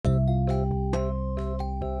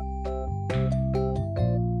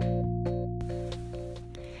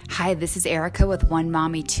Hi, this is Erica with One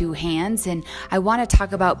Mommy, Two Hands, and I want to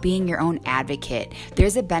talk about being your own advocate.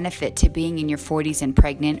 There's a benefit to being in your 40s and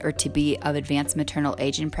pregnant, or to be of advanced maternal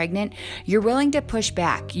age and pregnant. You're willing to push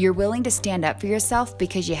back. You're willing to stand up for yourself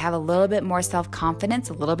because you have a little bit more self-confidence,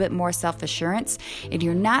 a little bit more self-assurance, and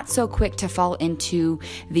you're not so quick to fall into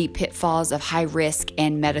the pitfalls of high risk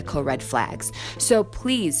and medical red flags. So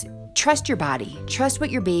please, trust your body. Trust what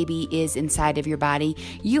your baby is inside of your body.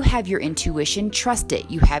 You have your intuition. Trust it.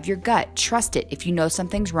 You have your gut. Trust it. If you know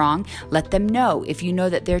something's wrong, let them know. If you know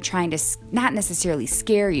that they're trying to not necessarily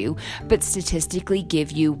scare you, but statistically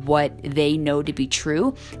give you what they know to be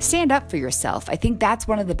true, stand up for yourself. I think that's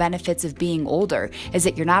one of the benefits of being older, is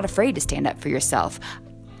that you're not afraid to stand up for yourself.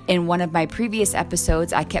 In one of my previous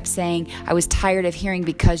episodes, I kept saying I was tired of hearing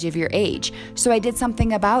because of your age. So I did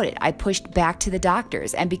something about it. I pushed back to the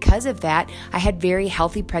doctors. And because of that, I had very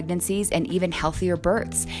healthy pregnancies and even healthier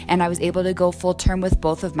births. And I was able to go full term with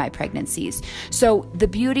both of my pregnancies. So the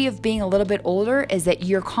beauty of being a little bit older is that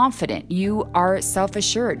you're confident. You are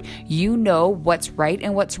self-assured. You know what's right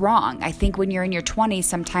and what's wrong. I think when you're in your 20s,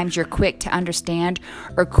 sometimes you're quick to understand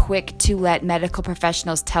or quick to let medical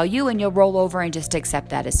professionals tell you, and you'll roll over and just accept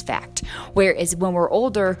that as fact. Whereas when we're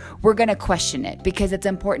older, we're going to question it, because it's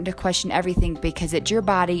important to question everything, because it's your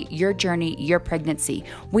body, your journey, your pregnancy.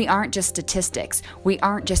 We aren't just statistics. We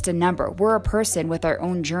aren't just a number. We're a person with our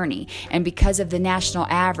own journey. And because of the national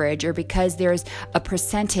average, or because there's a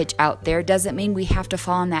percentage out there, doesn't mean we have to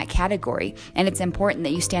fall in that category. And it's important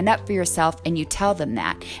that you stand up for yourself and you tell them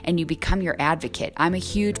that, and you become your advocate. I'm a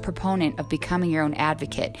huge proponent of becoming your own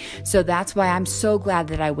advocate. So that's why I'm so glad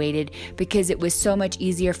that I waited, because it was so much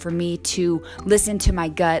easier for me to listen to my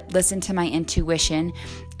gut, listen to my intuition,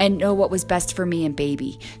 and know what was best for me and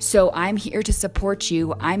baby. So I'm here to support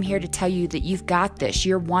you. I'm here to tell you that you've got this.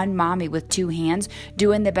 You're one mommy with two hands,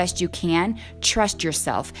 doing the best you can. Trust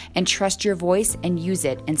yourself and trust your voice, and use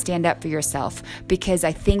it and stand up for yourself, because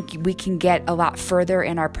I think we can get a lot further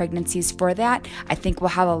in our pregnancies for that. I think we'll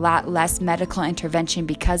have a lot less medical intervention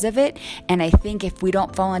because of it. And I think if we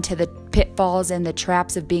don't fall into the pitfalls and the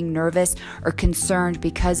traps of being nervous or concerned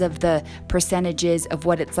because of the percentages of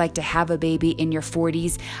what it's like to have a baby in your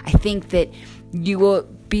 40s, I think that you will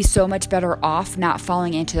be so much better off not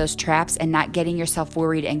falling into those traps and not getting yourself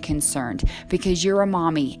worried and concerned, because you're a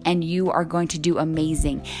mommy and you are going to do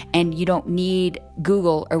amazing, and you don't need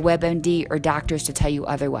Google or WebMD or doctors to tell you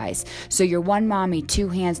otherwise. So you're one mommy, two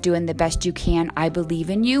hands, doing the best you can. I believe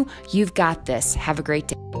in you. You've got this. Have a great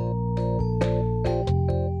day.